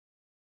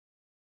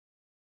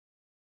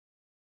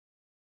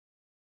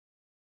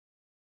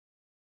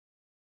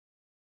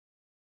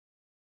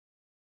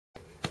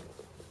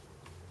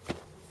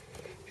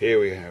Here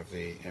we have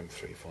the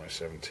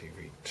M357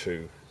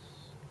 TV2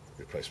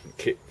 replacement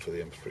kit for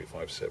the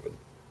M357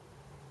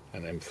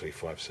 and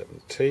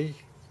M357T.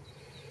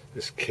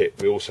 This kit,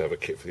 we also have a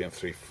kit for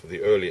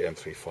the early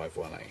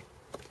M351A.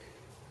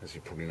 As you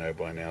probably know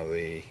by now,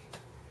 the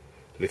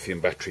lithium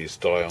batteries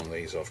die on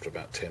these after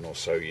about 10 or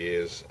so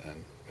years,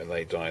 and when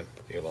they die,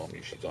 the alarm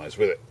usually dies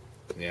with it.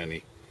 And the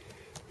only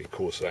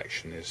course of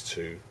action is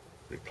to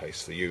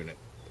replace the unit.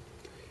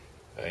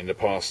 In the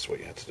past, what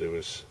you had to do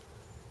was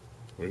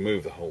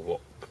remove the whole lot,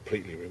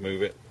 completely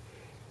remove it,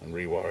 and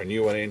rewire a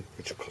new one in,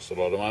 which will cost a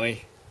lot of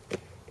money.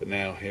 But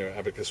now here at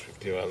Abacus we've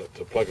developed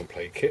a plug and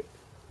play kit,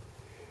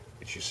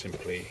 which you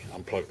simply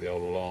unplug the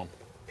old alarm,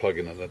 plug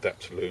in an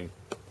adapter loom,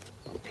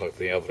 unplug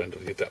the other end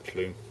of the adapter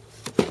loom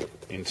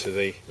into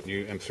the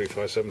new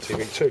M357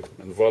 TV2,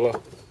 and voila,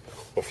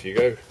 off you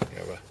go. You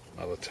have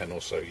another 10 or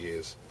so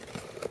years,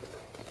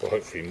 or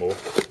hopefully more.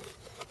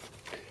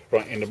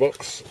 Right, in the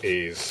box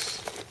is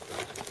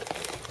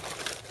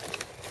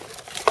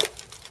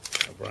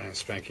a brand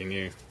spanking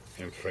new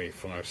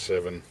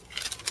M357T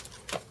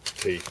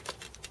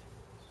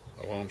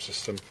alarm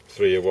system,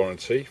 3-year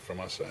warranty from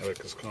us at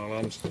Abacus Car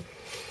Alarms,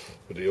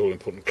 with the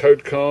all-important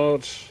code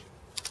cards,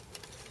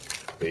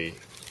 the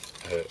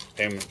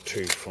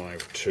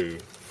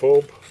M252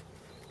 fob,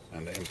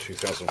 and the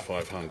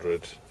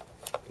M2500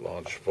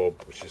 large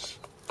fob, which is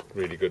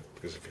really good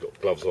because if you've got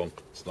gloves on,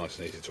 it's nice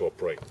and easy to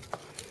operate.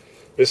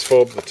 This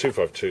fob, the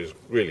 252, is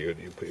really good.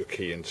 You put your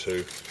key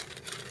into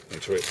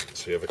it,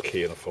 so you have a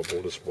key and a fob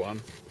all as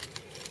one.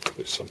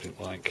 It's something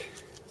like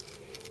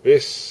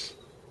this,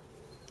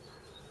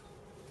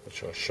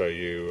 which I'll show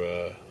you.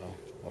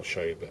 I'll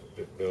show you a bit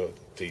of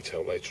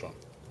detail later on.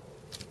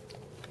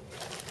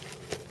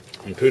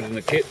 Included in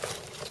the kit,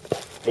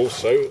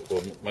 also,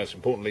 or most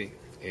importantly,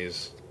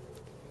 is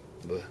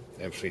the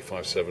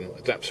M357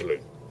 adapter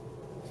loom.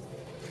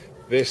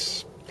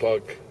 This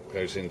plug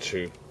goes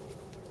into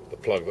the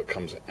plug that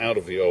comes out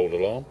of the old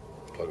alarm,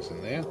 plugs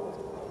in there.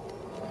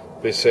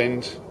 This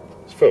end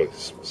is fairly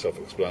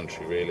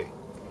self-explanatory really,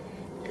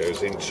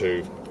 goes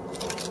into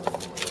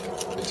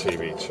the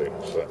TV2,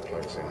 so that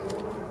plugs in.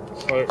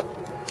 So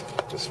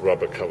this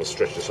rubber cover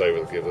stretches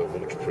over to give it a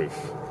waterproof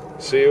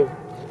seal.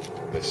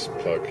 This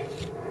plug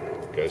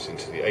goes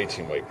into the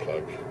 18-way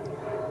plug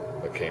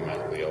that came out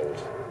of the old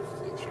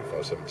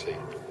M357T.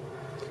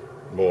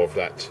 More of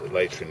that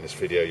later in this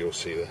video. You'll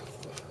see the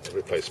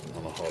replacement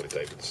on a Harley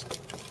Davidson.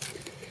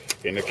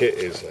 In the kit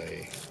is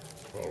a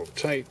roll of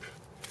tape,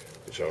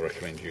 which I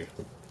recommend you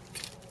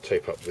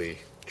tape up the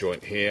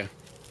joint here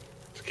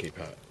to keep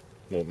out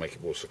make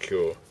it more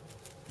secure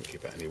and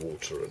keep out any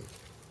water and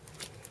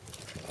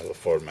other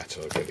foreign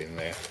matter that get in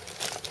there.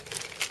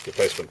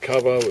 Replacement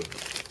cover with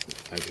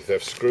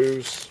anti-theft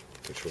screws,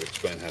 which will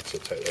explain how to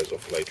take those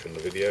off later in the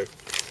video,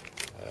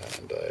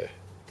 and a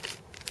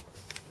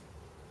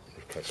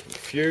replacement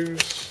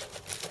fuse,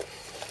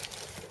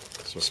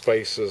 some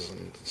spacers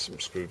and some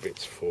screw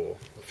bits for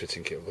the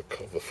fitting kit of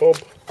the fob,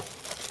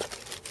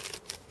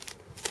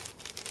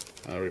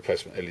 and a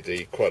replacement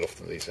LED. Quite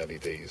often these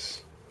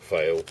LEDs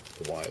fail,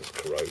 the wires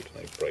corrode and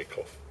they break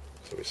off,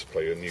 so we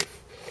supply you a new.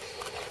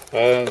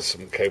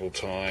 Some cable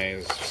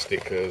ties,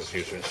 stickers,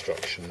 user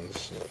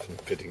instructions, and some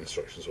fitting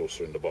instructions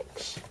also in the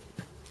box.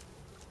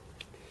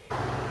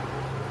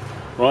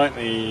 Right,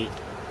 the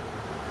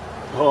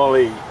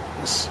Harley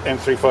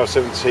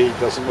M357T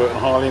doesn't work on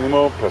Harley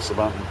anymore. Press the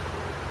button,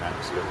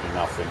 absolutely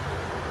nothing.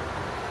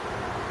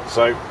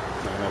 So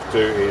what I'm going to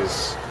do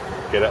is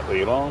get out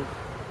the alarm,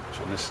 which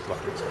on this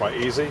luckily it's quite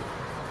easy.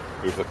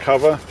 Move the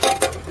cover.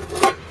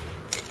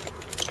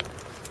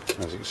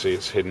 As you can see,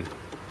 it's hidden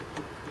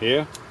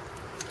here.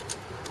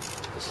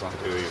 Just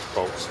undo these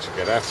bolts to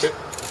get at it.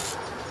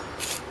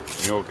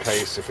 In your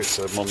case, if it's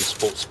a modern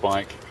sports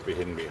bike, it could be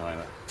hidden behind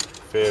a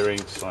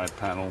fairing, side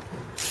panel,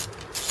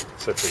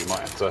 etc. You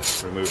might have to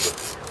remove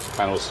the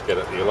panels to get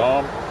at the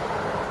alarm.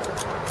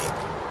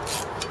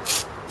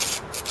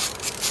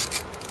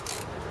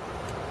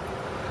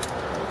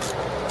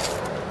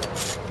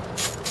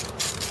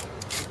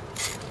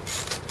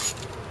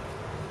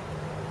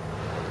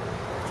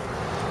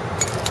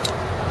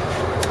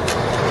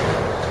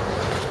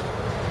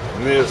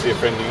 And there's the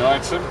offending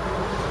item,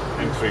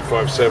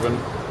 M357.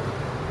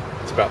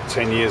 It's about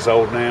 10 years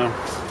old now.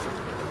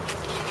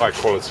 High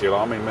quality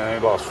alarm. I mean, they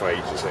last for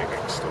ages. They're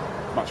excellent,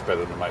 much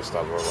better than most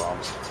other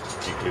alarms,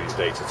 including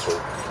data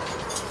talk.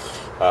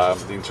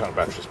 The internal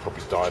battery's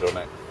probably died on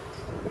it,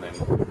 and then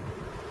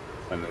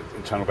when the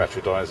internal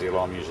battery dies, the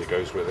alarm usually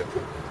goes with it.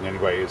 The only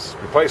way is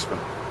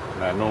replacement.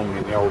 Now, normally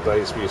in the old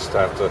days, we used to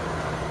have to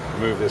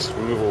remove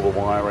all the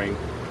wiring,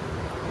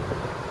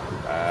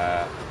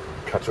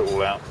 cut it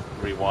all out,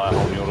 rewire a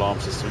whole new alarm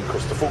system, and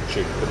cost a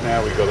fortune. But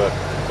now we've got a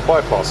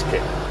bypass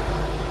kit.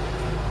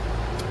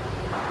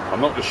 I'm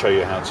not going to show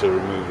you how to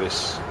remove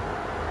this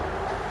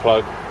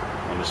plug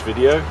on this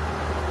video.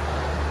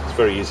 It's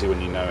very easy when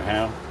you know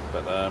how,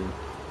 but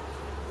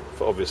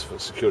for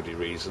security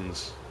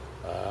reasons,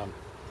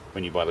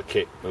 when you buy the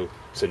kit, we'll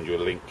send you a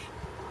link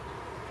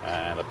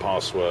and a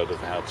password of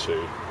how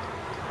to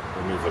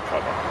remove the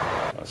cover.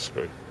 That's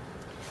screw.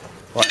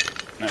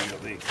 Right, now we've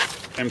got the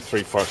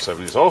M357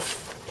 is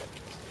off.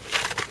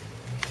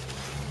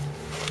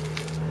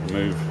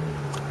 Remove,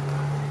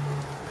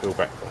 peel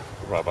back the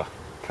rubber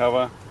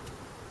cover,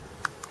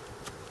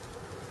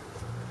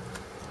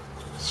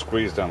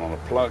 squeeze down on the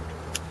plug,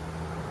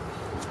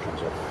 it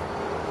comes off.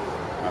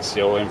 That's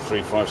the old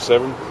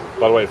M357.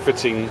 By the way, the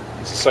fitting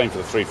is the same for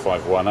the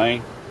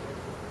 351A.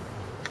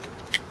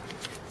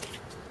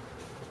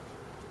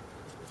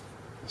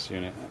 This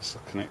unit, that's the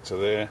connector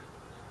there,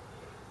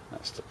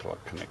 that's the plug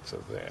connector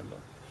there.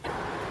 Look.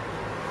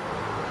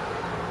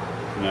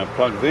 Now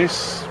plug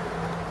this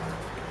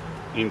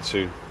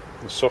into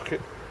the socket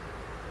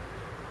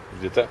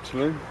with the adapter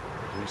loom.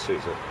 You can see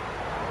it's a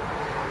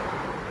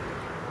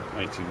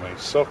 18-way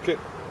socket.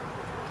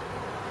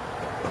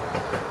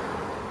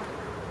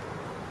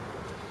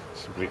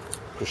 Simply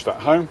push that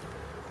home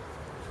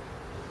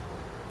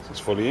so it's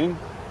fully in.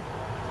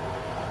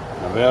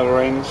 Now the other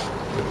end,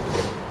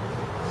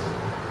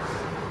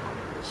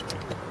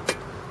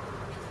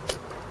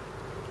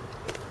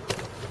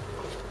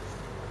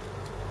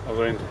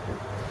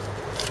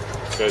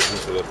 goes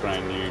into the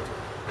brand new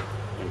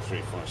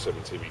M357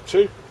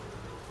 TV2,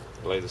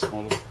 the latest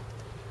model.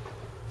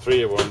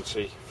 3-year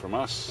warranty from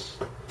us.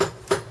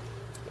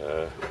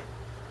 A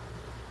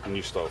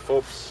new style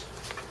fobs.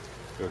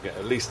 You'll get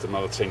at least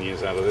another 10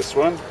 years out of this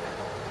one.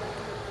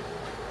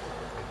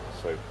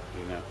 So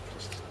you now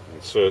just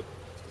insert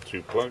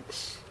 2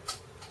 plugs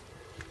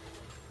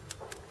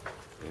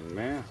in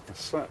there as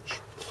such.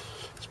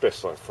 It's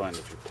best I find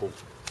if you pull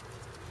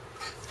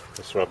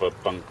this rubber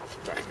bung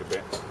back a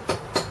bit.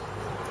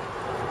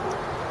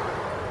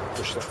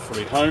 Push that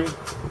fully home.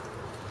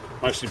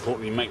 Most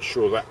importantly, make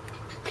sure that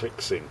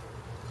clicks in.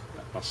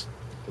 That must,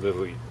 the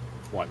little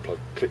white plug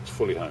clicks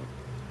fully home.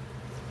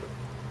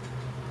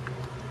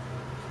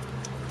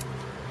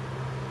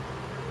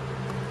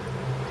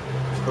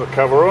 Put the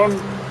cover on.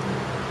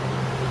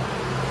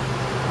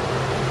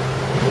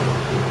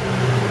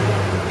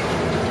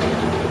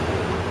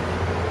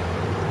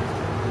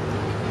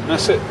 And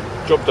that's it.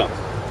 Job done.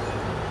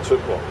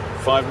 Took what?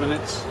 5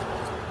 minutes?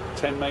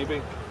 10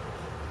 maybe?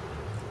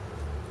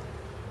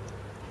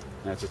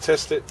 Now to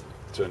test it,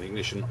 turn the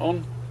ignition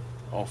on,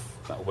 off,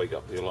 that will wake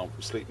up the alarm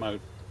from sleep mode.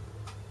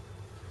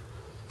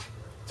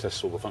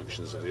 Test all the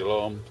functions of the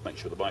alarm, make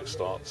sure the bike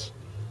starts.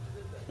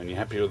 When you're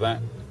happy with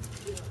that,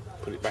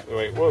 put it back the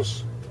way it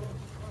was.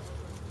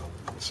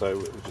 So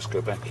we'll just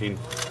go back in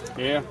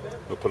here,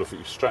 we'll put a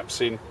few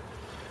straps in.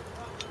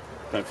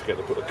 Don't forget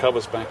to put the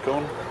covers back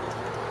on.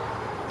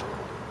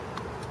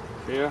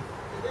 Here.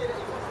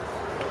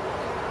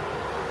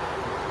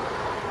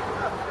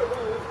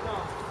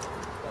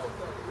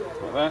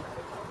 Like that.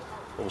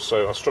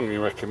 Also, I strongly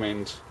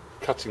recommend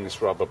cutting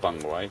this rubber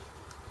bung away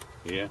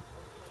here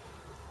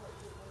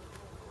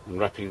and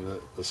wrapping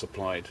the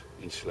supplied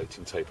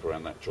insulating tape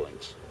around that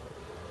joint.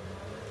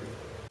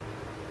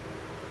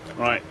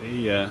 Right,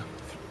 the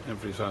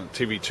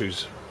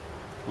TV2's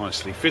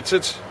nicely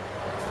fitted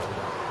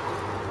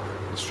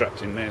and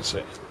strapped in there, so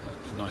it's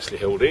nicely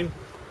held in.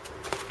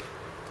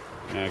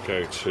 Now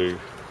go to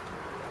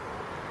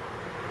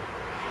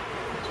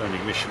turn the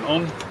ignition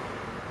on.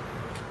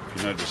 If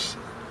you notice,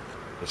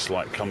 this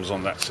light comes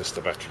on, that's just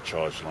the battery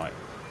charge light.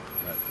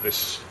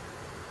 This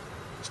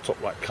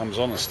top light comes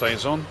on and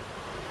stays on.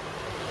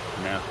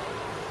 Now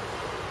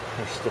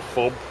press the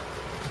fob.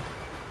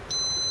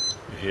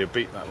 You hear a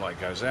beep, that light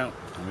goes out,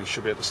 and we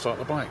should be able to start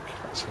the bike.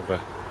 Let's have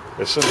a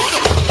listen.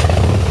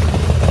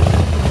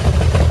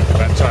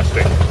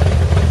 Fantastic.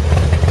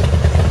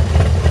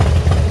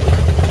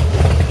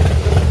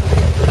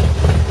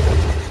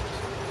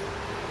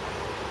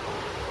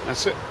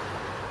 That's it.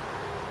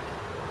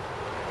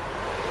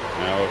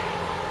 Now, what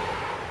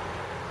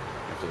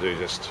you have to do is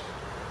just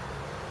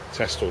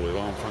test all the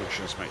alarm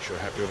functions, make sure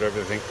you're happy with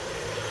everything.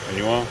 When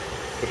you are,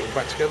 put it all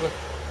back together.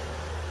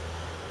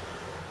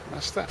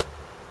 That's that.